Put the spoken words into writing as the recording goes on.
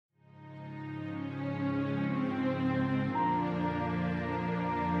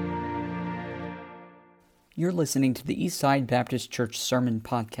You're listening to the Eastside Baptist Church Sermon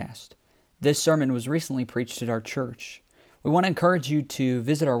Podcast. This sermon was recently preached at our church. We want to encourage you to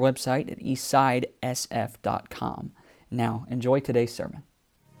visit our website at eastsidesf.com. Now, enjoy today's sermon.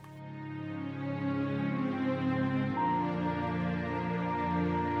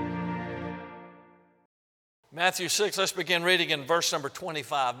 Matthew 6, let's begin reading in verse number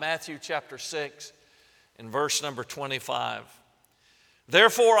 25. Matthew chapter 6 and verse number 25.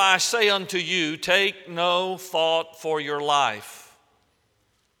 Therefore I say unto you, take no thought for your life,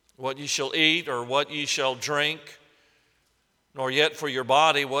 what ye shall eat or what ye shall drink, nor yet for your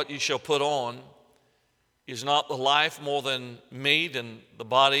body what ye shall put on. Is not the life more than meat and the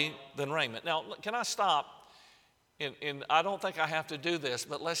body than raiment? Now, can I stop? And I don't think I have to do this,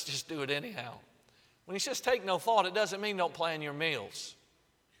 but let's just do it anyhow. When he says take no thought, it doesn't mean don't plan your meals.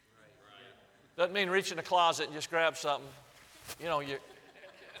 Doesn't mean reach in the closet and just grab something. You know, you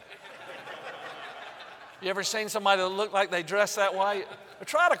ever seen somebody that look like they dress that way?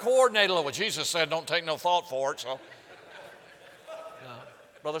 Try to coordinate a little. Well, Jesus said don't take no thought for it, so.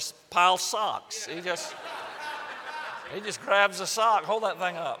 Brother piles socks. He just grabs a sock. Hold that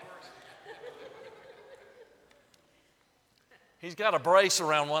thing up. He's got a brace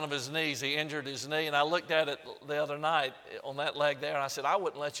around one of his knees. He injured his knee, and I looked at it the other night on that leg there, and I said, I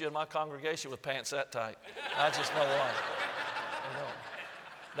wouldn't let you in my congregation with pants that tight. I just know why.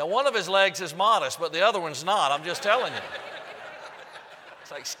 Now, one of his legs is modest, but the other one's not. I'm just telling you.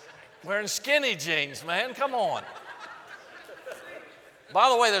 It's like wearing skinny jeans, man. Come on. By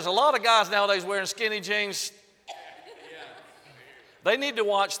the way, there's a lot of guys nowadays wearing skinny jeans. They need to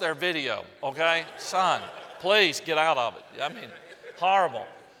watch their video, okay? Son, please get out of it. I mean, horrible.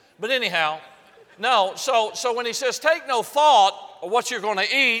 But anyhow, no, so when he says take no thought of what you're going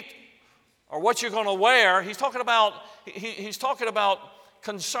to eat or what you're going to wear, he's talking about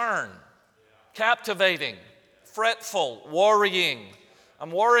concern, captivating, fretful, worrying.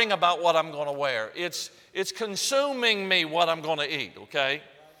 I'm worrying about what I'm going to wear. It's consuming me what I'm going to eat, okay?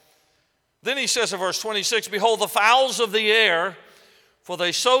 Then he says in verse 26, behold, the fowls of the air, for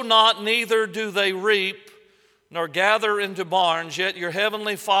they sow not, neither do they reap, nor gather into barns, yet your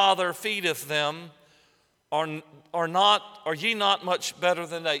heavenly Father feedeth them. Are ye not much better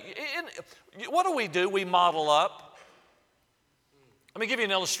than they? What do? We model up. Let me give you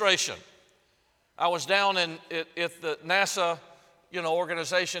an illustration. I was down at the NASA,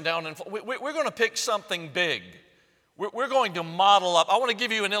 organization down in. We're going to pick something big. We're going to model up. I want to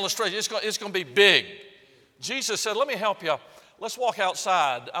give you an illustration. It's going to be big. Jesus said, "Let me help you. Let's walk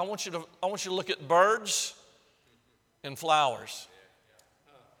outside. I want you to look at birds and flowers."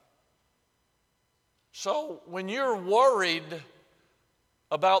 So when you're worried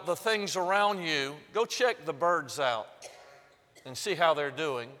about the things around you, go check the birds out and see how they're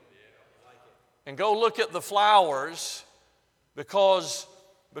doing. And go look at the flowers because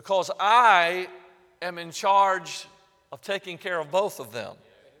I am in charge of taking care of both of them.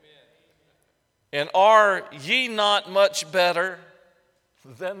 And are ye not much better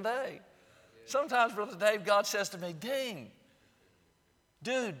than they? Sometimes, Brother Dave, God says to me, Dean,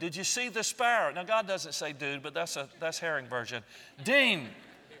 dude, did you see the sparrow? Now, God doesn't say dude, but that's Herring version. Dean,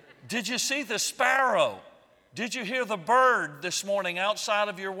 did you see the sparrow? Did you hear the bird this morning outside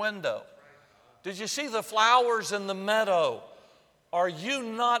of your window? Did you see the flowers in the meadow? Are you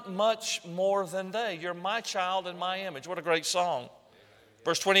not much more than they? You're my child in my image. What a great song.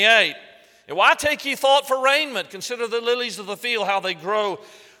 Verse 28. Why take ye thought for raiment? Consider the lilies of the field, how they grow.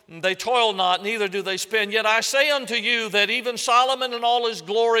 They toil not, neither do they spin. Yet I say unto you that even Solomon in all his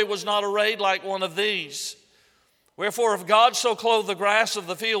glory was not arrayed like one of these. Wherefore, if God so clothe the grass of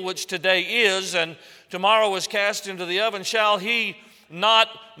the field, which today is, and tomorrow is cast into the oven, shall he not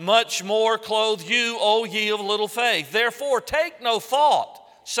much more clothe you, O ye of little faith? Therefore take no thought,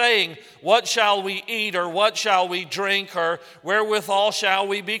 saying, what shall we eat, or what shall we drink, or wherewithal shall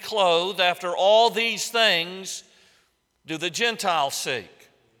we be clothed? After all these things do the Gentiles seek.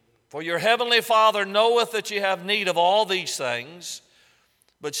 For your heavenly Father knoweth that ye have need of all these things.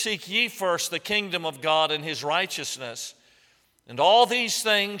 But seek ye first the kingdom of God and his righteousness, and all these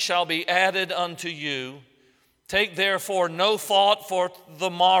things shall be added unto you. Take therefore no thought for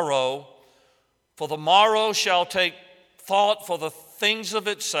the morrow shall take thought for the things of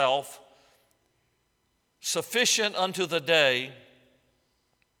itself. Sufficient unto the day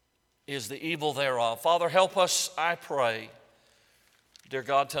is the evil thereof. Father, help us, I pray, dear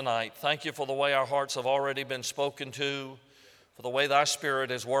God, tonight. Thank you for the way our hearts have already been spoken to, for the way thy Spirit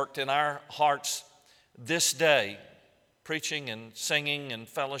has worked in our hearts this day, preaching and singing and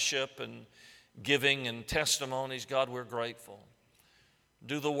fellowship and giving and testimonies. God, we're grateful.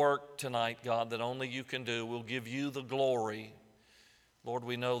 Do the work tonight, God, that only you can do. We'll give you the glory. Lord,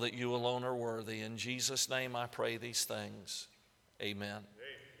 we know that you alone are worthy. In Jesus' name I pray these things. Amen.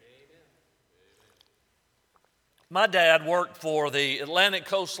 My dad worked for the Atlantic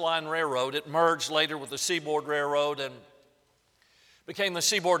Coastline Railroad. It merged later with the Seaboard Railroad and became the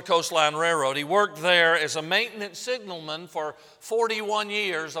Seaboard Coastline Railroad. He worked there as a maintenance signalman for 41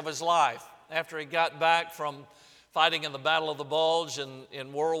 years of his life. After he got back from fighting in the Battle of the Bulge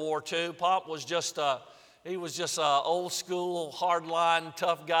in World War II, Pop was just an old school, hardline,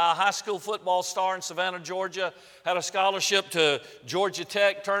 tough guy. High school football star in Savannah, Georgia. Had a scholarship to Georgia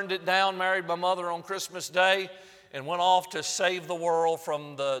Tech, turned it down, married my mother on Christmas Day, and went off to save the world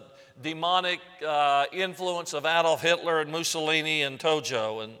from the demonic influence of Adolf Hitler and Mussolini and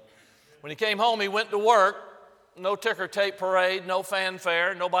Tojo. And when he came home, he went to work. No ticker tape parade, no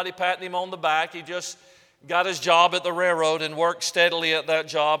fanfare, nobody patting him on the back. He just got his job at the railroad and worked steadily at that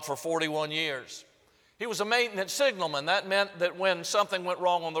job for 41 years. He was a maintenance signalman. That meant that when something went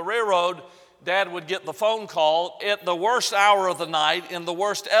wrong on the railroad, Dad would get the phone call at the worst hour of the night, in the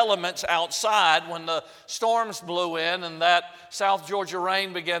worst elements outside, when the storms blew in and that South Georgia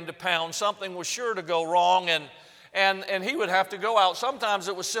rain began to pound. Something was sure to go wrong, and he would have to go out. Sometimes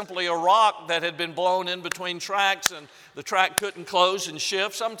it was simply a rock that had been blown in between tracks and the track couldn't close and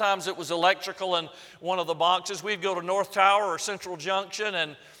shift. Sometimes it was electrical in one of the boxes. We'd go to North Tower or Central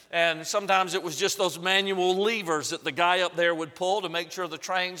Junction, and sometimes it was just those manual levers that the guy up there would pull to make sure the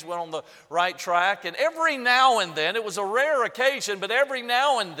trains went on the right track. And every now and then, it was a rare occasion, but every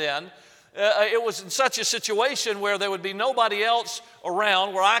now and then, it was in such a situation where there would be nobody else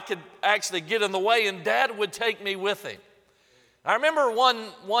around where I could actually get in the way, and Dad would take me with him. I remember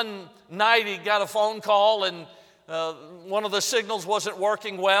one night he got a phone call, and one of the signals wasn't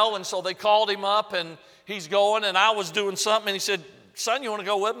working well, and so they called him up, and he's going, and I was doing something, and he said, "Son, you want to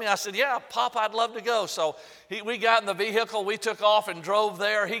go with me?" I said, "Yeah, Pop, I'd love to go." So we got in the vehicle, we took off and drove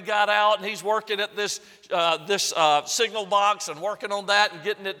there. He got out, and he's working at this signal box and working on that and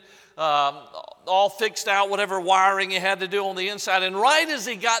getting it all fixed out, whatever wiring he had to do on the inside. And right as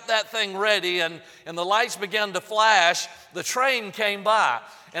he got that thing ready and the lights began to flash, the train came by.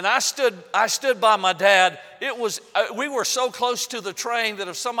 And I stood by my dad. We were so close to the train that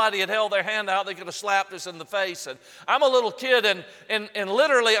if somebody had held their hand out, they could have slapped us in the face. And I'm a little kid, and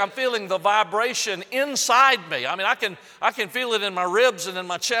literally I'm feeling the vibration inside me. I mean, I can feel it in my ribs and in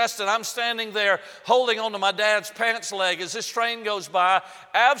my chest, and I'm standing there holding onto my dad's pants leg as this train goes by,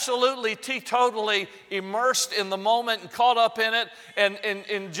 absolutely teetotally immersed in the moment and caught up in it,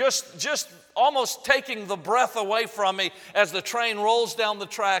 and just almost taking the breath away from me as the train rolls down the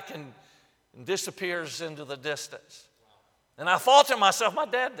track and disappears into the distance. And I thought to myself, my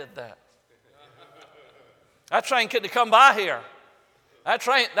dad did that. That train couldn't have come by here. That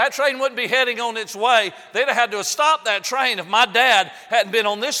train wouldn't be heading on its way. They'd have had to have stopped that train if my dad hadn't been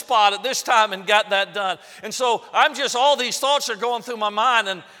on this spot at this time and got that done. And so all these thoughts are going through my mind,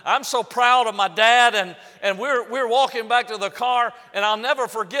 and I'm so proud of my dad, and we're walking back to the car, and I'll never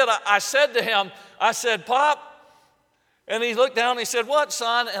forget, I said to him, I said, "Pop," and he looked down and he said, "What,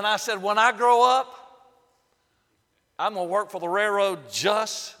 son?" And I said, "When I grow up, I'm going to work for the railroad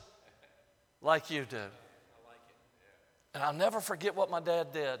just like you do." And I'll never forget what my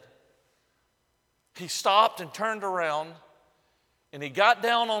dad did. He stopped and turned around, and he got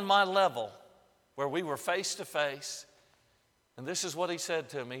down on my level where we were face to face. And this is what he said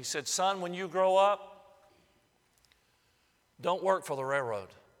to me. He said, "Son, when you grow up, don't work for the railroad.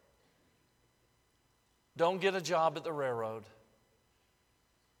 Don't get a job at the railroad.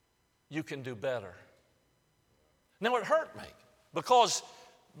 You can do better." Now it hurt me because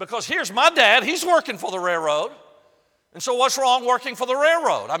here's my dad. He's working for the railroad. And so what's wrong working for the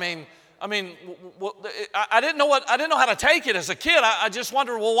railroad? I mean, I didn't know how to take it as a kid. I just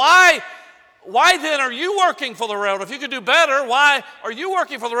wondered, well, why then are you working for the railroad? If you could do better, why are you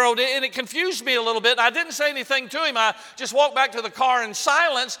working for the railroad? And it confused me a little bit. I didn't say anything to him. I just walked back to the car in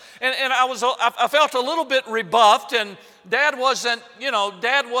silence, and I felt a little bit rebuffed. And Dad wasn't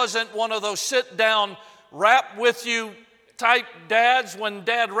one of those sit down, rap with you type dads. When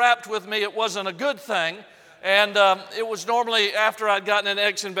Dad rapped with me, it wasn't a good thing. And it was normally after I'd gotten an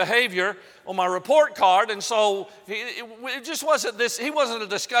X in behavior on my report card. And so it just wasn't this, he wasn't a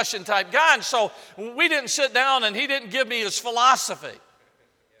discussion type guy. And so we didn't sit down and he didn't give me his philosophy.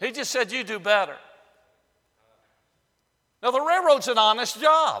 He just said, "You do better." Now the railroad's an honest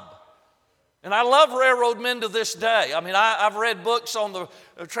job. And I love railroad men to this day. I mean, I've read books on the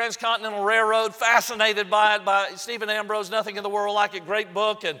Transcontinental Railroad, fascinated by it, by Stephen Ambrose, Nothing in the World Like It, great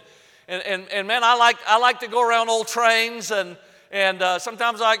book. And man, I like to go around old trains, and And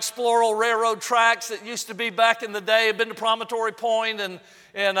sometimes I explore old railroad tracks that used to be back in the day. I've been to Promontory Point and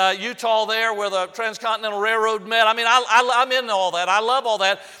Utah there where the Transcontinental Railroad met. I mean, I'm into all that. I love all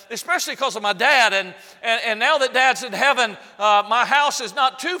that, especially because of my dad. And now that Dad's in heaven, my house is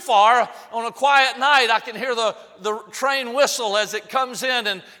not too far. On a quiet night, I can hear the train whistle as it comes in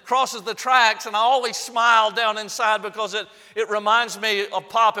and crosses the tracks. And I always smile down inside because it reminds me of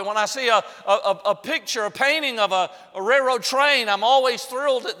Pop. And when I see a picture, a painting of a railroad train, I'm always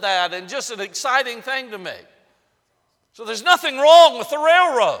thrilled at that and just an exciting thing to me. So there's nothing wrong with the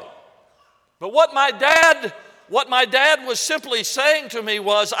railroad. But what my dad was simply saying to me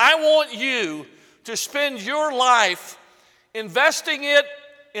was, I want you to spend your life investing it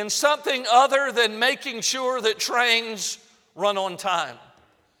in something other than making sure that trains run on time.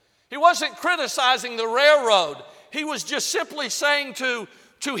 He wasn't criticizing the railroad. He was just simply saying to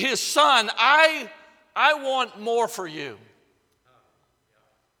his son, I want more for you.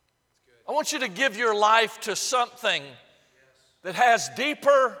 I want you to give your life to something that has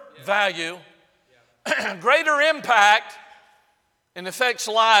deeper value, greater impact, and affects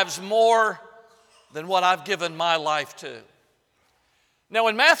lives more than what I've given my life to. Now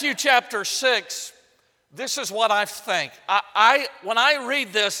in Matthew chapter 6, this is what I think. When I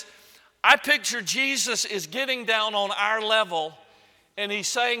read this, I picture Jesus is getting down on our level and he's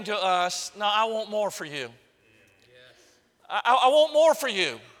saying to us, no, I want more for you. I want more for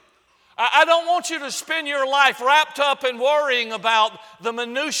you. I don't want you to spend your life wrapped up in worrying about the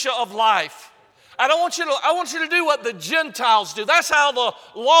minutia of life. I want you to do what the Gentiles do. That's how the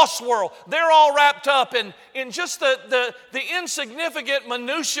lost world, they're all wrapped up in just the insignificant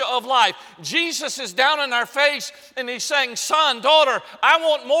minutia of life. Jesus is down in our face and he's saying, son, daughter, I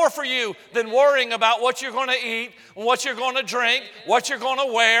want more for you than worrying about what you're going to eat, what you're going to drink, what you're going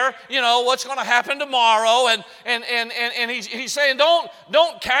to wear, what's going to happen tomorrow. And he's saying, don't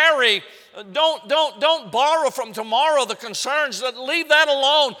carry, don't borrow from tomorrow the concerns. Leave that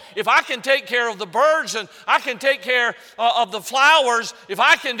alone. If I can take care of the birds and I can take care of the flowers, if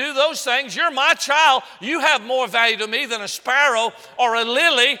I can do those things, you're my child. You have more value to me than a sparrow or a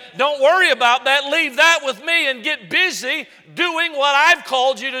lily. Don't worry about that. Leave that with me and get busy doing what I've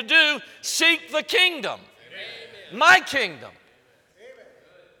called you to do. Seek the kingdom. Amen. My kingdom. Amen.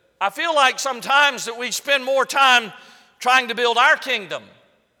 I feel like sometimes that we spend more time trying to build our kingdom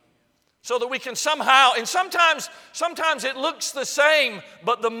so that we can somehow, and sometimes it looks the same,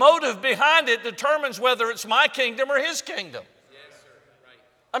 but the motive behind it determines whether it's my kingdom or his kingdom. Yes, sir.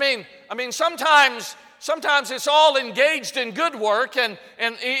 Right. I mean, sometimes it's all engaged in good work and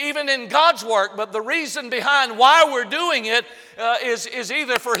even in God's work, but the reason behind why we're doing it is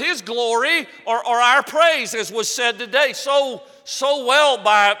either for his glory or our praise, as was said today so well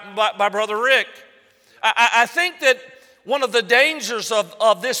by Brother Rick. I think that one of the dangers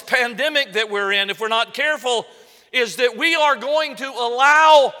of this pandemic that we're in, if we're not careful, is that we're going to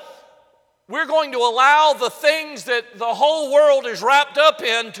allow the things that the whole world is wrapped up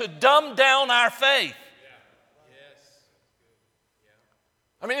in to dumb down our faith.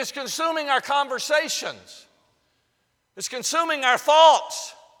 I mean, it's consuming our conversations. It's consuming our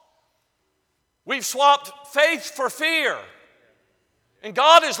thoughts. We've swapped faith for fear. And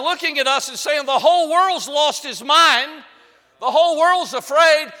God is looking at us and saying, the whole world's lost his mind. The whole world's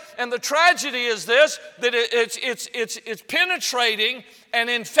afraid, and the tragedy is this, that it's penetrating and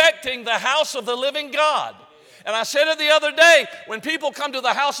infecting the house of the living God. And I said it the other day, when people come to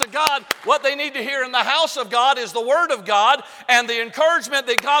the house of God, what they need to hear in the house of God is the Word of God and the encouragement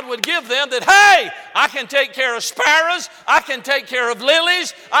that God would give them that, hey, I can take care of sparrows, I can take care of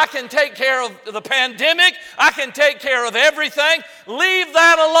lilies, I can take care of the pandemic, I can take care of everything. Leave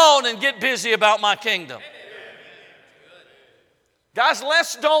that alone and get busy about my kingdom. Guys,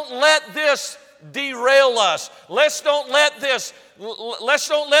 let's don't let this derail us. Let's don't let this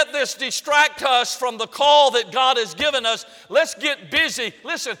distract us from the call that God has given us. Let's get busy.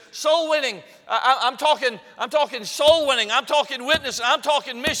 Listen, soul winning. I'm talking soul winning. I'm talking witness. I'm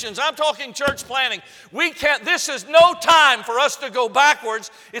talking missions. I'm talking church planting. This is no time for us to go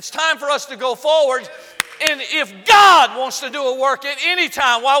backwards. It's time for us to go forward. And if God wants to do a work at any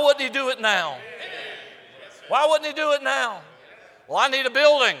time, why wouldn't he do it now? Why wouldn't he do it now? Well, I need a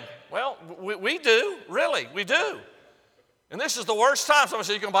building. Well, we do, really, we do. And this is the worst time. Somebody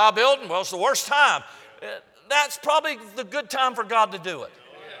says, you can buy a building? Well, it's the worst time. That's probably the good time for God to do it.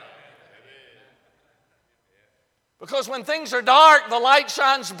 Because when things are dark, the light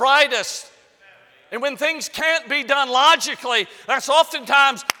shines brightest. And when things can't be done logically, that's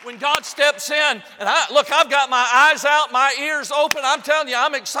oftentimes when God steps in. And I've got my eyes out, my ears open. I'm telling you,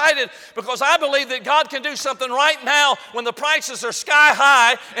 I'm excited because I believe that God can do something right now when the prices are sky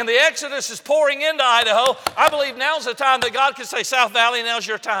high and the exodus is pouring into Idaho. I believe now's the time that God can say, South Valley, now's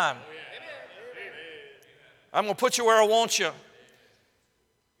your time. I'm going to put you where I want you.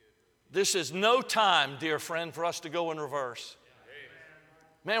 This is no time, dear friend, for us to go in reverse.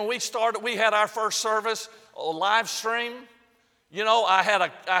 Man, we had our first service, a live stream. You know, I had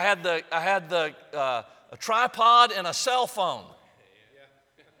a tripod and a cell phone.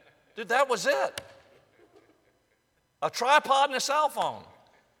 Dude, that was it. A tripod and a cell phone.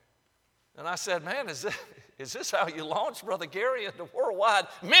 And I said, man, is this how you launch Brother Gary into worldwide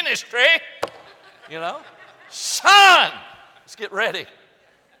ministry? You know? Son, let's get ready.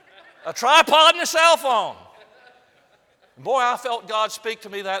 A tripod and a cell phone. Boy, I felt God speak to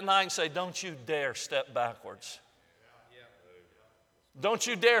me that night and say, don't you dare step backwards. Don't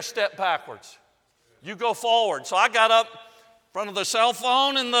you dare step backwards. You go forward. So I got up in front of the cell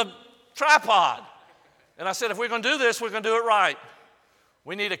phone and the tripod. And I said, if we're going to do this, we're going to do it right.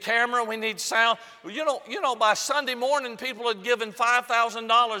 We need a camera. We need sound. You know, by Sunday morning, people had given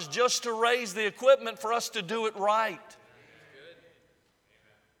 $5,000 just to raise the equipment for us to do it right.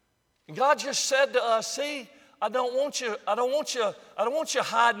 And God just said to us, see, I don't want you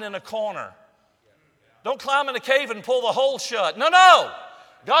hiding in a corner. Don't climb in a cave and pull the hole shut. No.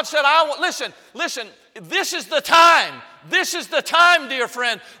 God said, listen, this is the time. This is the time, dear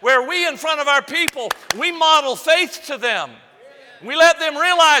friend, where we in front of our people, we model faith to them. We let them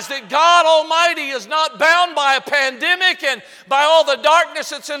realize that God Almighty is not bound by a pandemic and by all the darkness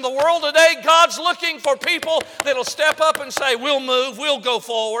that's in the world today. God's looking for people that'll step up and say, we'll move, we'll go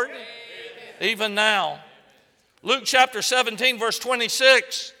forward. Even now. Luke chapter 17, verse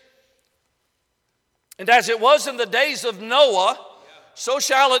 26. And as it was in the days of Noah, so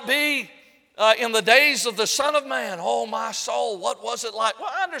shall it be in the days of the Son of Man. Oh, my soul, what was it like? Well,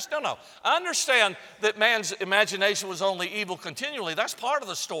 I understand that man's imagination was only evil continually. That's part of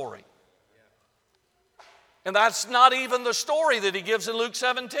the story. And that's not even the story that he gives in Luke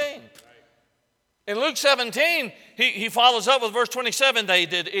 17. In Luke 17, he follows up with verse 27. They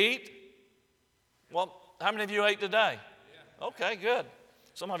did eat. Well, how many of you ate today? Okay, good.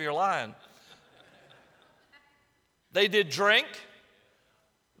 Some of you are lying. They did drink.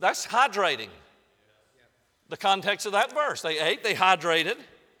 That's hydrating. The context of that verse. They ate, they hydrated.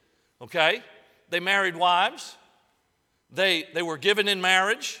 Okay? They married wives. They were given in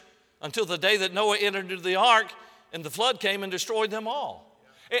marriage until the day that Noah entered into the ark and the flood came and destroyed them all.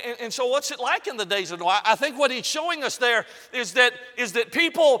 And so what's it like in the days of Noah? I think what he's showing us there is that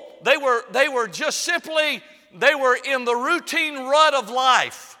people, they were just simply, they were in the routine rut of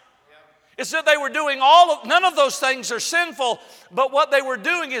life. It's that they were doing none of those things are sinful, but what they were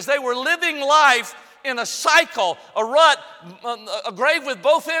doing is they were living life in a cycle, a rut, a grave with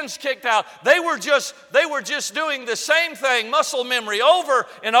both ends kicked out. They were just doing the same thing, muscle memory, over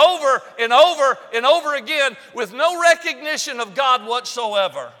and over and over and over again with no recognition of God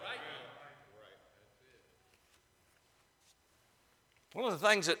whatsoever. One of the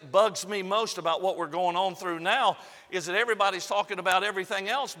things that bugs me most about what we're going on through now is that everybody's talking about everything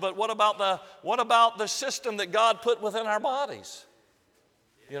else, but what about the system that God put within our bodies?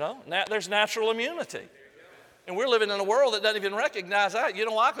 You know, there's natural immunity. And we're living in a world that doesn't even recognize that. You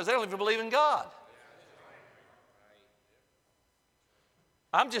know why? Because they don't even believe in God.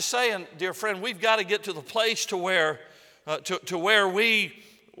 I'm just saying, dear friend, we've got to get to the place to where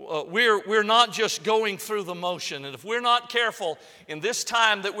we're not just going through the motion. And if we're not careful in this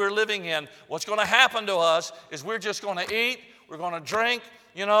time that we're living in, what's going to happen to us is we're just going to eat, we're going to drink,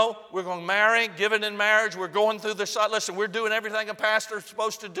 you know, we're going to marry, given in marriage. We're going through this. Listen, we're doing everything a pastor's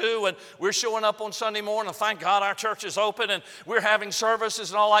supposed to do, and we're showing up on Sunday morning, and thank God our church is open, and we're having services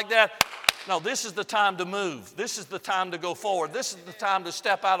and all like that. No, this is the time to move. This is the time to go forward. This is the time to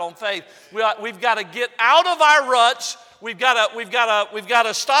step out on faith. We've got to get out of our ruts. We've got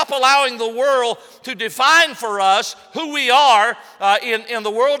to stop allowing the world to define for us who we are in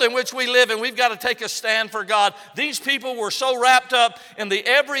the world in which we live, and we've got to take a stand for God. These people were so wrapped up in the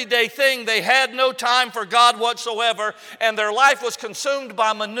everyday thing, they had no time for God whatsoever, and their life was consumed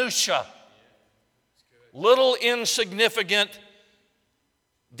by minutia, little insignificant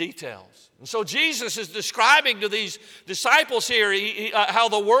details. And so Jesus is describing to these disciples here how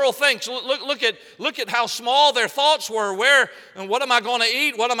the world thinks. Look at how small their thoughts were. Where and what am I going to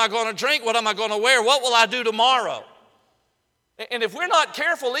eat? What am I going to drink? What am I going to wear? What will I do tomorrow? And if we're not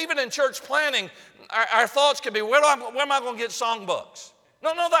careful, even in church planning, our thoughts can be, where am I going to get songbooks?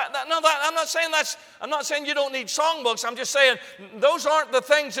 I'm not saying you don't need songbooks. I'm just saying those aren't the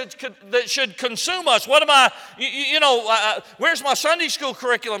things that should consume us. What am I, where's my Sunday school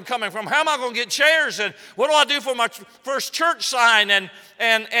curriculum coming from? How am I going to get chairs? And what do I do for my first church sign? And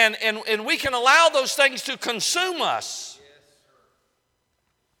we can allow those things to consume us.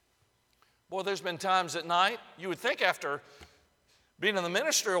 Boy, there's been times at night, you would think after being in the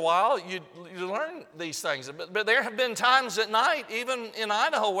ministry a while, you learn these things. But there have been times at night, even in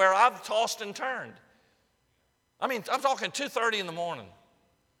Idaho, where I've tossed and turned. I mean, I'm talking 2:30 in the morning.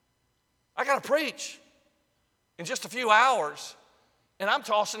 I got to preach in just a few hours, and I'm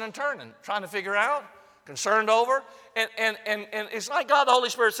tossing and turning, trying to figure out, concerned over. And it's like God, the Holy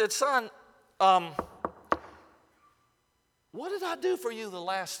Spirit said, son, what did I do for you the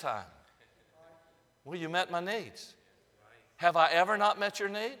last time? Well, you met my needs. Have I ever not met your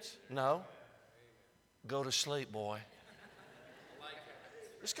needs? No. Go to sleep, boy.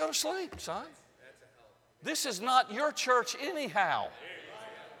 Just go to sleep, son. This is not your church anyhow.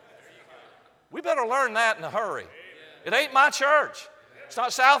 We better learn that in a hurry. It ain't my church. It's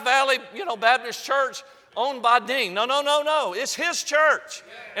not South Valley, Baptist Church owned by Dean. No. It's his church.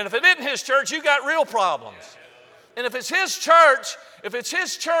 And if it isn't his church, you got real problems. And if it's his church,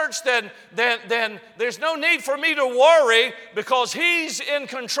 then there's no need for me to worry because he's in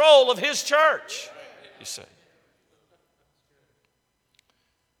control of his church, you see.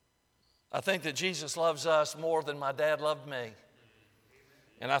 I think that Jesus loves us more than my dad loved me.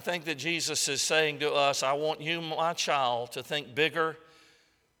 And I think that Jesus is saying to us, I want you, my child, to think bigger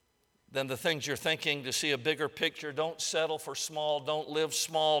than the things you're thinking, to see a bigger picture. Don't settle for small. Don't live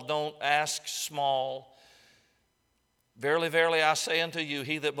small. Don't ask small. Verily, verily, I say unto you,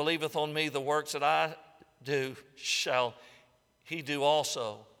 he that believeth on me, the works that I do shall he do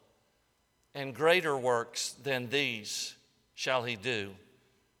also. And greater works than these shall he do,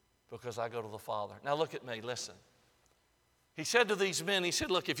 because I go to the Father. Now look at me, listen. He said to these men, he said,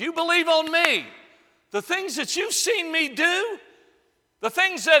 look, if you believe on me, the things that you've seen me do, the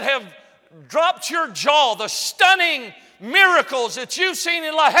things that have dropped your jaw, the stunning miracles that you've seen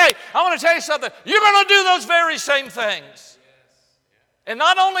in life. Hey, I want to tell you something. You're going to do those very same things. And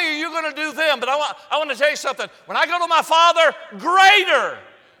not only are you going to do them, but I want to tell you something. When I go to my Father, greater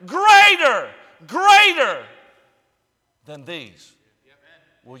than these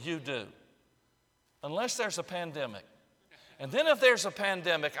will you do. Unless there's a pandemic. And then if there's a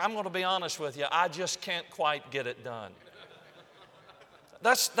pandemic, I'm going to be honest with you, I just can't quite get it done.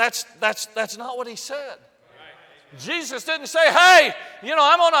 That's not what he said. Jesus didn't say, hey,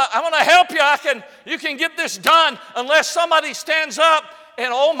 I'm gonna help you. You can get this done unless somebody stands up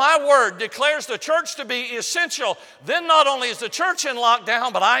and, oh my word, declares the church to be essential. Then not only is the church in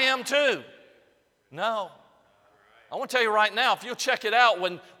lockdown, but I am too. No. I want to tell you right now, if you'll check it out,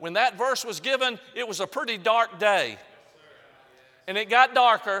 when that verse was given, it was a pretty dark day. And it got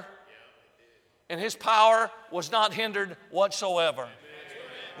darker, and his power was not hindered whatsoever.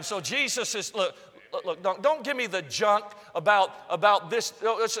 And so Jesus is, look, don't give me the junk about this.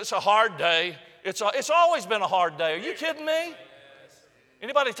 It's a hard day. It's always been a hard day. Are you kidding me?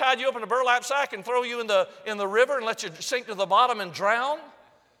 Anybody tied you up in a burlap sack and throw you in the river and let you sink to the bottom and drown?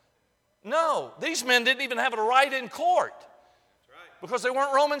 No. These men didn't even have a right in court because they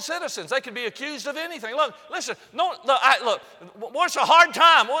weren't Roman citizens. They could be accused of anything. Look, listen. What's a hard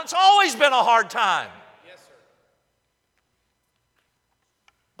time? Well, it's always been a hard time.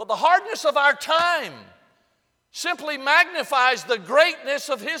 But the hardness of our time simply magnifies the greatness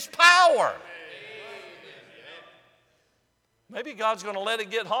of his power. Maybe God's going to let it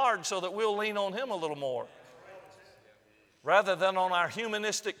get hard so that we'll lean on him a little more, rather than on our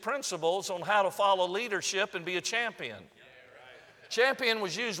humanistic principles on how to follow leadership and be a champion. Champion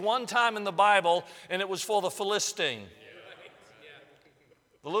was used one time in the Bible, and it was for the Philistine.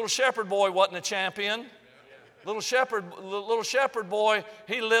 The little shepherd boy wasn't a champion. Little shepherd boy,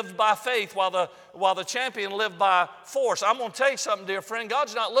 he lived by faith while the champion lived by force. I'm going to tell you something, dear friend.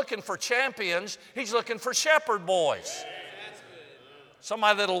 God's not looking for champions. He's looking for shepherd boys.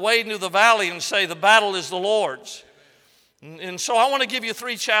 Somebody that'll wade into the valley and say, the battle is the Lord's. And so I want to give you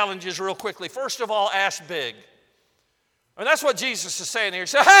 3 challenges real quickly. First of all, ask big. And that's what Jesus is saying here. He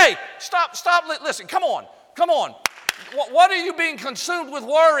said, hey, stop, listen, come on. What are you being consumed with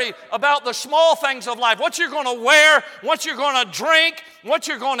worry about the small things of life? What you're going to wear, what you're going to drink, what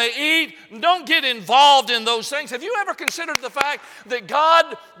you're going to eat. Don't get involved in those things. Have you ever considered the fact that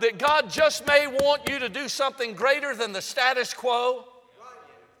God just may want you to do something greater than the status quo?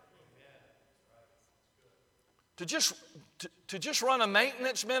 To just run a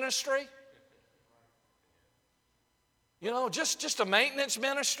maintenance ministry? You know, just a maintenance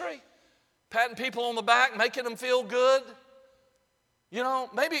ministry, patting people on the back, making them feel good. You know,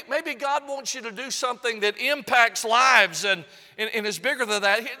 maybe God wants you to do something that impacts lives and is bigger than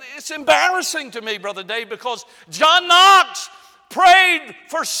that. It's embarrassing to me, Brother Dave, because John Knox prayed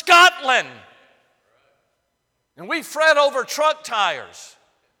for Scotland. And we fret over truck tires.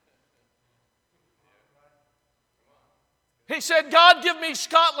 He said, God, give me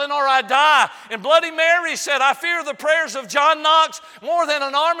Scotland or I die. And Bloody Mary said, I fear the prayers of John Knox more than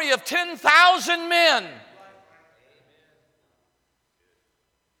an army of 10,000 men.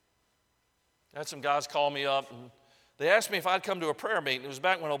 I had some guys call me up, and they asked me if I'd come to a prayer meeting. It was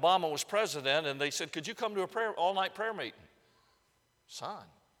back when Obama was president, and they said, could you come to a all-night prayer meeting? Son,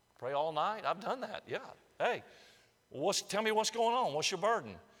 pray all night? I've done that, yeah. Hey, tell me what's going on. What's your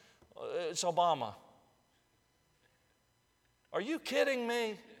burden? It's Obama. Are you kidding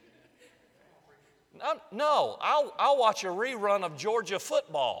me? No, I'll watch a rerun of Georgia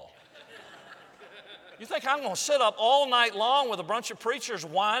football. You think I'm going to sit up all night long with a bunch of preachers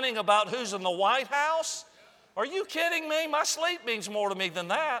whining about who's in the White House? Are you kidding me? My sleep means more to me than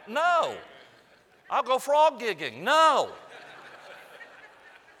that. No. I'll go frog gigging. No.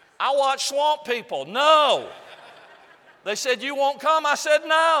 I'll watch Swamp People. No. They said, you won't come? I said,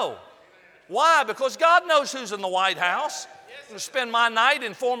 no. Why? Because God knows who's in the White House. I'm going to spend my night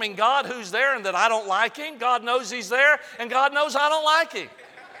informing God who's there and that I don't like him. God knows he's there, and God knows I don't like him.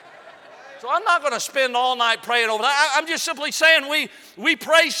 So I'm not going to spend all night praying over that. I'm just simply saying we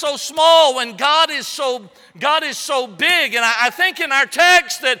pray so small when God is so big. And I think in our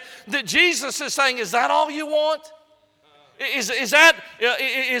text that Jesus is saying, is that all you want? Is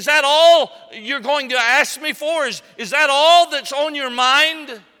that all you're going to ask me for? Is that all that's on your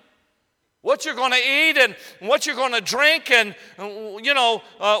mind? What you're going to eat and what you're going to drink and, you know,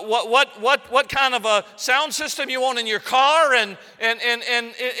 what kind of a sound system you want in your car and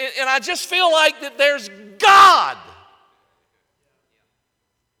I just feel like that there's God.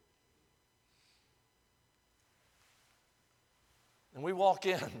 And we walk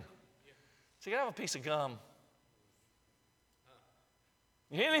in. So you have a piece of gum.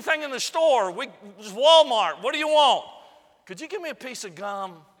 You need anything in the store? Just Walmart. What do you want? Could you give me a piece of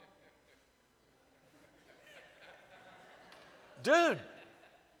gum? Dude,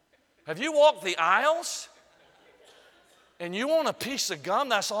 have you walked the aisles and you want a piece of gum?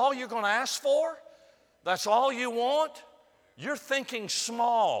 That's all you're going to ask for? That's all you want? You're thinking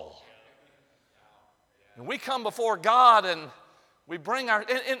small. And we come before God and we bring our,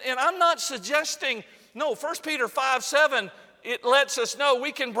 and I'm not suggesting, no, 1 Peter 5:7, it lets us know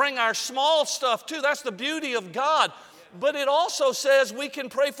we can bring our small stuff too. That's the beauty of God. But it also says we can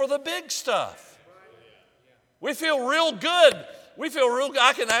pray for the big stuff. We feel real good.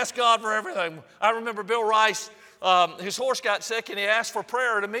 I can ask God for everything. I remember Bill Rice, his horse got sick and he asked for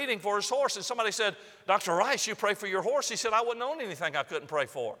prayer at a meeting for his horse. And somebody said, Dr. Rice, you pray for your horse? He said, I wouldn't own anything I couldn't pray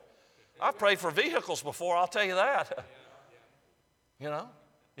for. I've prayed for vehicles before, I'll tell you that. You know?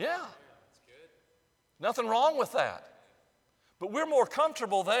 Yeah. Nothing wrong with that. But we're more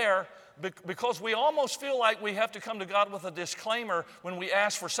comfortable there because we almost feel like we have to come to God with a disclaimer when we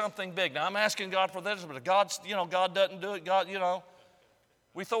ask for something big. Now, I'm asking God for this, but if God doesn't do it, God,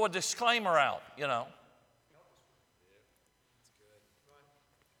 we throw a disclaimer out,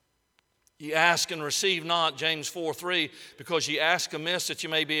 Ye ask and receive not, James 4:3, because ye ask amiss that you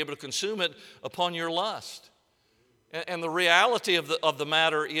may be able to consume it upon your lust. And the reality of the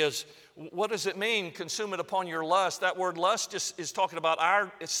matter is, what does it mean, consume it upon your lust? That word lust just is talking about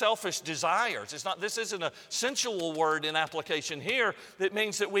our selfish desires. This isn't a sensual word in application here. That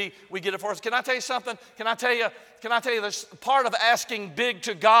means that we get it for us. Can I tell you something? Can I tell you this? Part of asking big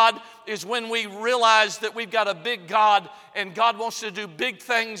to God is when we realize that we've got a big God and God wants to do big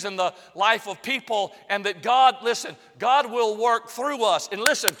things in the life of people, and that God will work through us. And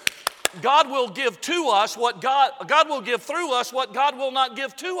listen, God will give to us what God will give through us what God will not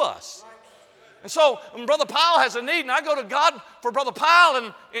give to us. And so when Brother Powell has a need, and I go to God for Brother Powell,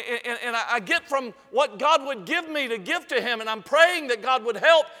 and I get from what God would give me to give to him, and I'm praying that God would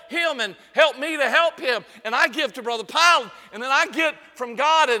help him and help me to help him, and I give to Brother Powell, and then I get from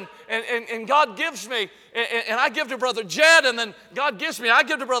God, and God gives me, and I give to Brother Jed, and then God gives me, I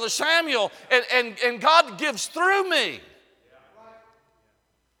give to Brother Samuel, and God gives through me.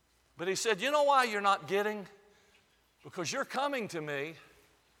 But he said, you know why you're not getting? Because you're coming to me.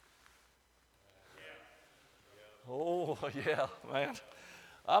 Oh, yeah, man.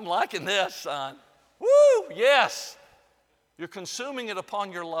 I'm liking this, son. Woo, yes. You're consuming it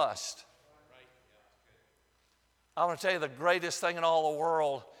upon your lust. I want to tell you the greatest thing in all the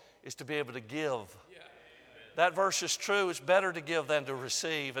world is to be able to give. That verse is true. It's better to give than to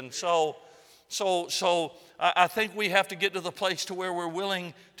receive. And so I think we have to get to the place to where we're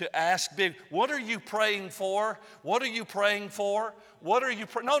willing to ask big. What are you praying for? What are you praying for? What are you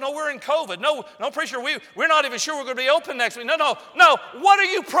praying? No, we're in COVID. No, preacher, we're not even sure we're going to be open next week. No. What are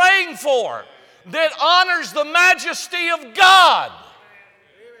you praying for that honors the majesty of God?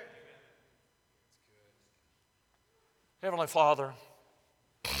 Heavenly Father,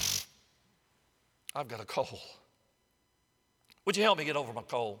 I've got a cold. Would you help me get over my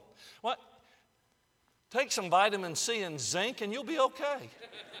cold? What? Take some vitamin C and zinc and you'll be okay.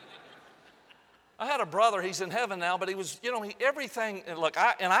 I had a brother, he's in heaven now, but he was, everything, look,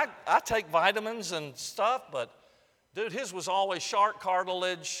 I take vitamins and stuff, but dude, his was always shark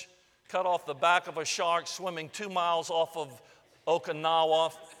cartilage, cut off the back of a shark, swimming 2 miles off of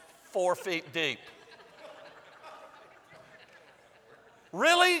Okinawa, 4 feet deep.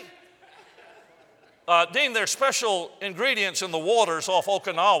 Really? Dean, there's special ingredients in the waters off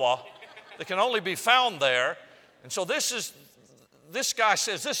Okinawa that can only be found there. And so this guy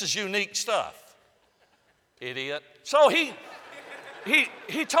says this is unique stuff. Idiot. So he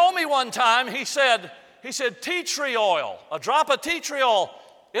told me one time, he said tea tree oil, a drop of tea tree oil,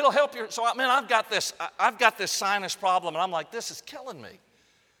 it'll help you. So I've got this sinus problem, and I'm like, this is killing me.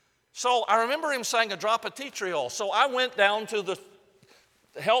 So I remember him saying a drop of tea tree oil. So I went down to the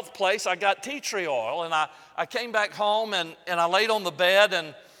health place, I got tea tree oil, and I came back home and I laid on the bed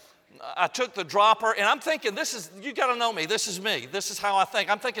and I took the dropper, and I'm thinking, you got to know me, this is me. This is how I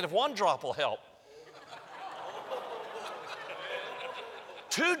think. I'm thinking if 1 drop will help.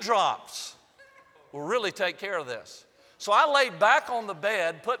 2 drops will really take care of this. So I laid back on the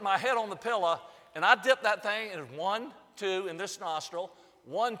bed, put my head on the pillow, and I dipped that thing in 1, 2 in this nostril,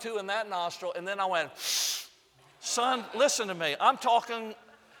 1, 2 in that nostril, and then I went, son, listen to me. I'm talking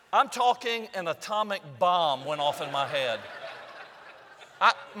an atomic bomb went off in my head.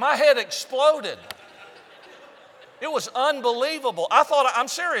 My head exploded. It was unbelievable. I'm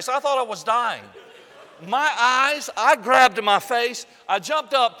serious. I thought I was dying. My eyes, I grabbed my face, I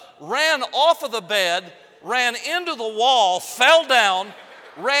jumped up, ran off of the bed, ran into the wall, fell down,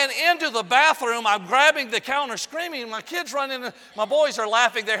 ran into the bathroom. I'm grabbing the counter, screaming. My kids run in. My boys are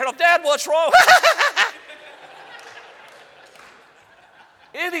laughing their head off. Dad, what's wrong?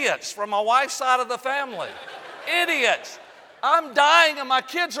 Idiots from my wife's side of the family. Idiots. I'm dying and my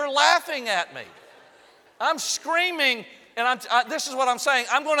kids are laughing at me. I'm screaming and this is what I'm saying.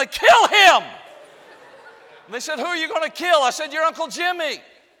 I'm going to kill him. And they said, who are you going to kill? I said, your Uncle Jimmy. I'm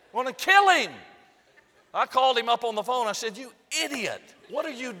going to kill him. I called him up on the phone. I said, you idiot. What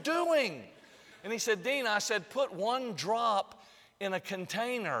are you doing? And he said, Dean, I said, put 1 drop in a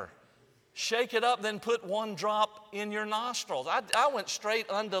container. Shake it up, then put 1 drop in your nostrils. I went straight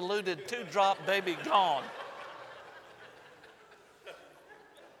undiluted, 2-drop, baby, gone.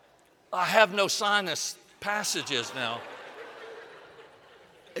 I have no sinus passages now.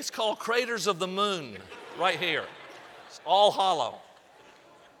 It's called craters of the moon, right here. It's all hollow.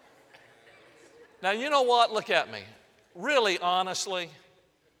 Now, you know what? Look at me. Really, honestly,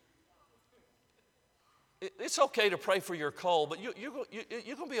 it's okay to pray for your cold, but you're going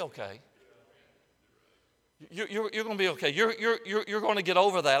to be okay. You're going to be okay. You're going to get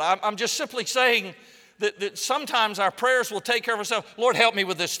over that. I'm just simply saying that sometimes our prayers will take care of ourselves. Lord, help me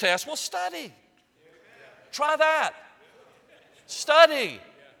with this test. Well, study. Try that. Study.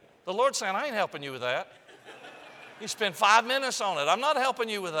 The Lord's saying, I ain't helping you with that. You spend 5 minutes on it. I'm not helping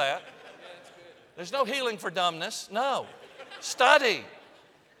you with that. There's no healing for dumbness. No. Study.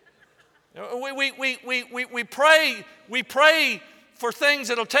 We pray for things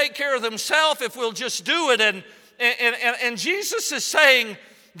that'll take care of themselves if we'll just do it. And Jesus is saying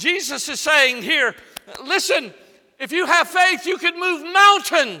here, listen, if you have faith, you can move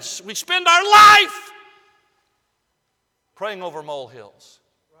mountains. We spend our life praying over molehills.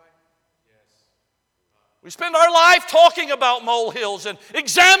 We spend our life talking about molehills and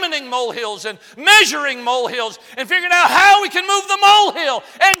examining molehills and measuring molehills and figuring out how we can move the molehill.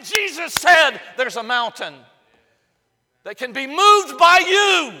 And Jesus said there's a mountain that can be moved by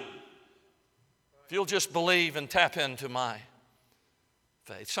you if you'll just believe and tap into my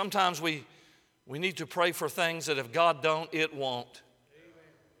faith. Sometimes we need to pray for things that if God don't, it won't.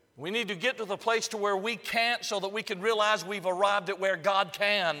 We need to get to the place to where we can't so that we can realize we've arrived at where God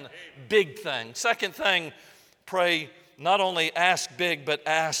can. Big thing. Second thing, pray, not only ask big, but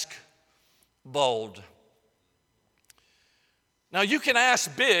ask bold. Now you can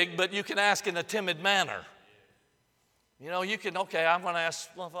ask big, but you can ask in a timid manner. I'm going to ask,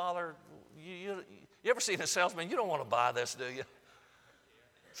 well, Father, you ever seen a salesman? You don't want to buy this, do you?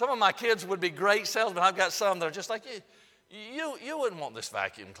 Some of my kids would be great salesmen. I've got some that are just like, you wouldn't want this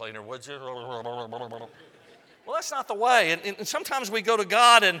vacuum cleaner, would you? Well, that's not the way. And sometimes we go to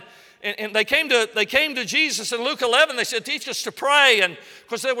God, and they came to Jesus in Luke 11. They said, teach us to pray, and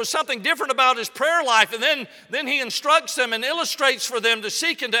because there was something different about his prayer life. And then he instructs them and illustrates for them to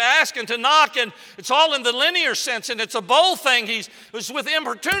seek and to ask and to knock, and it's all in the linear sense, and it's a bold thing. He was with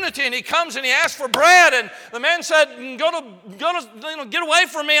importunity, and he comes and he asks for bread, and the man said, go to get away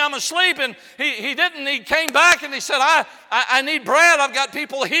from me, I'm asleep. And he didn't. He came back and he said, I need bread. I've got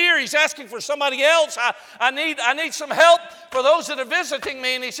people here. He's asking for somebody else. I need some help for those that are visiting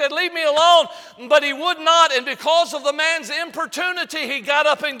me. And he said, leave me alone. But he would not. And because of the man's importunity, he got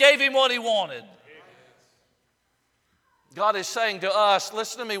up and gave him what he wanted. God is saying to us,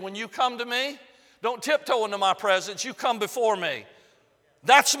 listen to me, when you come to me, don't tiptoe into my presence. You come before me.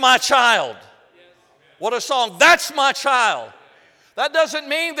 That's my child. What a song. That's my child. That doesn't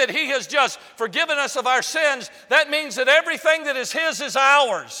mean that he has just forgiven us of our sins. That means that everything that is his is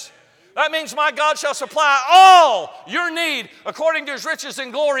ours. That means my God shall supply all your need according to his riches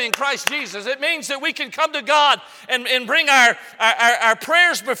and glory in Christ Jesus. It means that we can come to God and bring our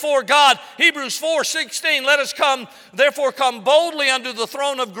prayers before God. Hebrews 4:16, let us therefore come boldly unto the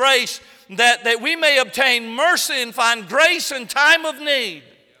throne of grace that we may obtain mercy and find grace in time of need.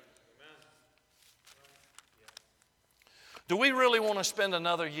 Do we really want to spend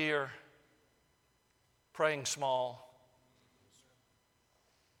another year praying small?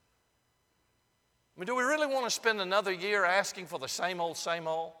 I mean, do we really want to spend another year asking for the same old, same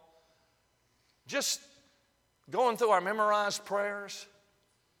old? Just going through our memorized prayers?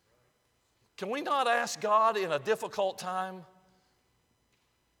 Can we not ask God in a difficult time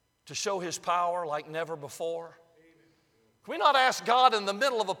to show his power like never before? Can we not ask God in the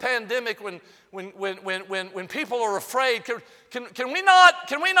middle of a pandemic when people are afraid? Can we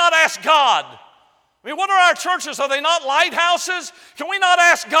not ask God? I mean, what are our churches? Are they not lighthouses? Can we not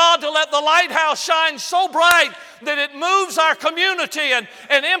ask God to let the lighthouse shine so bright that it moves our community and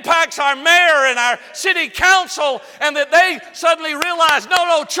impacts our mayor and our city council, and that they suddenly realize,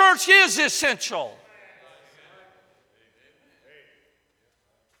 no, church is essential.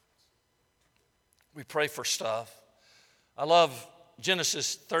 We pray for stuff. I love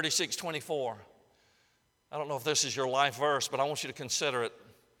Genesis 36:24. I don't know if this is your life verse, but I want you to consider it.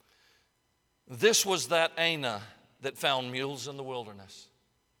 This was that Anah that found mules in the wilderness.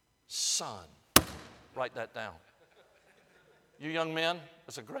 Son. Write that down. You young men,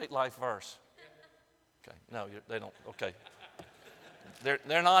 it's a great life verse. Okay, no, they don't. Okay.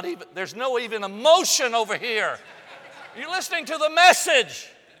 They're not even, there's no even emotion over here. You're listening to the message.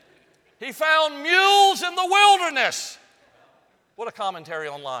 He found mules in the wilderness. What a commentary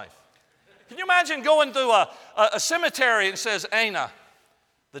on life. Can you imagine going through a cemetery and it says, Anah,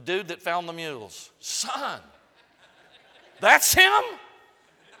 the dude that found the mules. Son, that's him?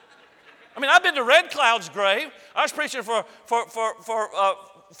 I mean, I've been to Red Cloud's grave. I was preaching for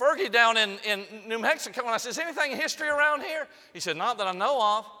Fergie down in New Mexico, and I said, is anything in history around here? He said, not that I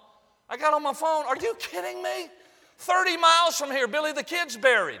know of. I got on my phone. Are you kidding me? 30 miles from here, Billy the Kid's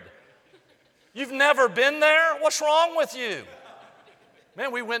buried. You've never been there? What's wrong with you?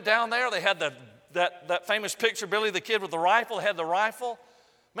 Man, we went down there. They had that famous picture, Billy the Kid with the rifle. They had the rifle.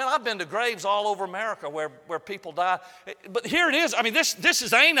 Man, I've been to graves all over America where people die. But here it is. I mean, this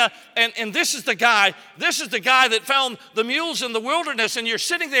is Anah, and this is the guy. This is the guy that found the mules in the wilderness. And you're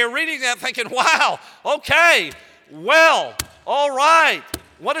sitting there reading that thinking, wow, okay, well, all right.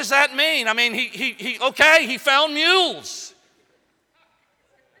 What does that mean? I mean, he found mules.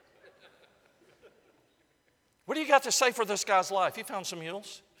 What do you got to say for this guy's life? He found some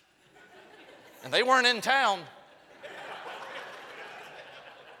mules. And they weren't in town.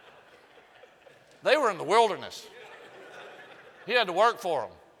 They were in the wilderness. He had to work for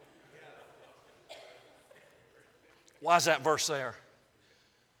them. Why is that verse there?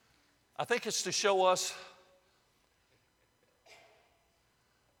 I think it's to show us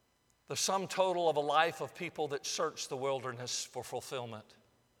the sum total of a life of people that search the wilderness for fulfillment.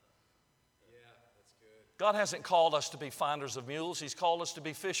 Yeah, that's good. God hasn't called us to be finders of mules. He's called us to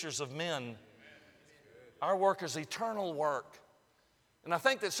be fishers of men. Our work is eternal work. And I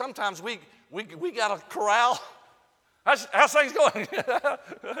think that sometimes we got to corral. How's things going?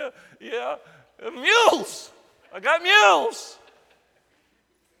 Yeah, mules. I got mules.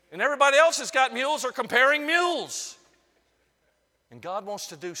 And everybody else has got mules or comparing mules. And God wants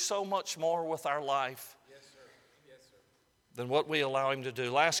to do so much more with our life than what we allow him to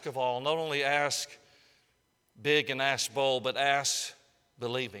do. Last of all, not only ask big and ask bold, but ask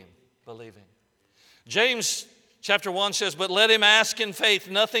believing. James Chapter 1 says, "But let him ask in faith,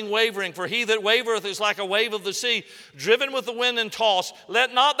 nothing wavering. For he that wavereth is like a wave of the sea, driven with the wind and tossed.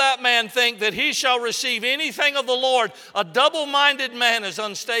 Let not that man think that he shall receive anything of the Lord. A double-minded man is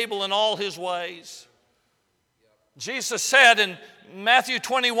unstable in all his ways." Jesus said in Matthew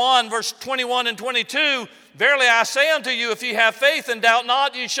 21, verse 21 and 22, "Verily I say unto you, if ye have faith and doubt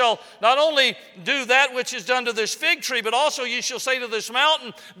not, ye shall not only do that which is done to this fig tree, but also ye shall say to this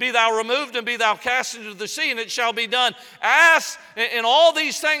mountain, Be thou removed, and be thou cast into the sea, and it shall be done. Ask in all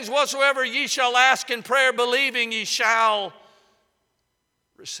these things whatsoever ye shall ask in prayer, believing ye shall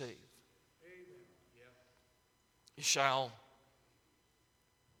receive." Ye shall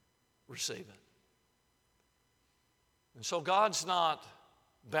receive it. And so God's not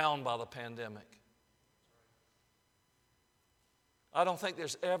bound by the pandemic. I don't think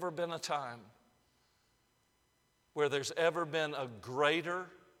there's ever been a time where there's ever been a greater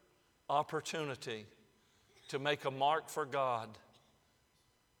opportunity to make a mark for God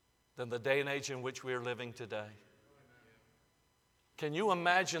than the day and age in which we are living today. Can you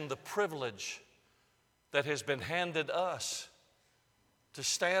imagine the privilege that has been handed us to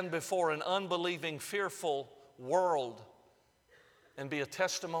stand before an unbelieving, fearful world and be a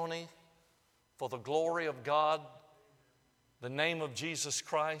testimony for the glory of God, the name of Jesus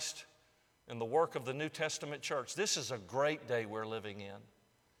Christ, and the work of the New Testament church? This is a great day we're living in.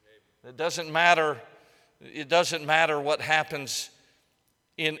 It doesn't matter what happens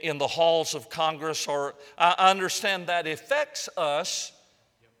in the halls of Congress, or I understand that affects us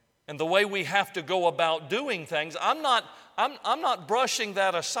and the way we have to go about doing things. I'm not brushing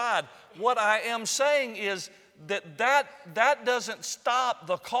that aside. What I am saying is that doesn't stop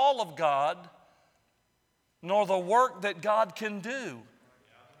the call of God nor the work that God can do.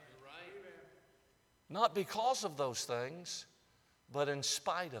 Not because of those things, but in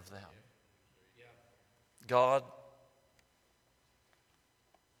spite of them. God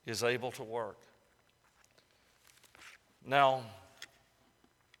is able to work. Now,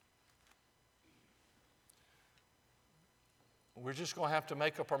 we're just going to have to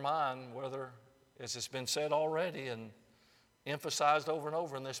make up our mind whether, as it's been said already and emphasized over and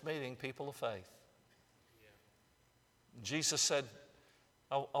over in this meeting, people of faith. Jesus said,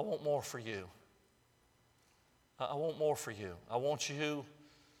 I want more for you. I want more for you. I want you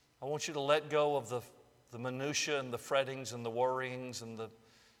to let go of the minutia and the frettings and the worryings and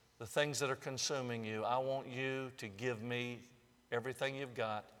the things that are consuming you. I want you to give me everything you've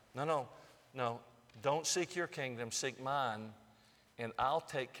got. No. Don't seek your kingdom, seek mine, and I'll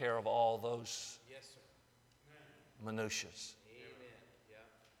take care of all those minutiae.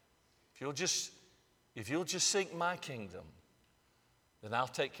 If you'll just seek my kingdom, then I'll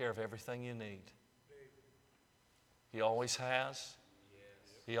take care of everything you need. He always has.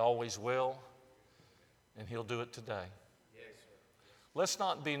 He always will. And He'll do it today. Let's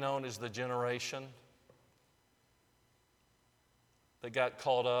not be known as the generation that got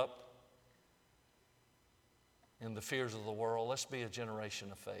caught up in the fears of the world. Let's be a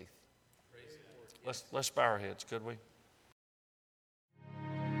generation of faith. Let's bow our heads, could we?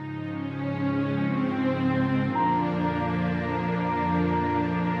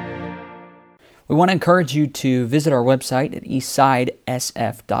 We want to encourage you to visit our website at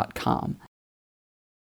eastsidesf.com.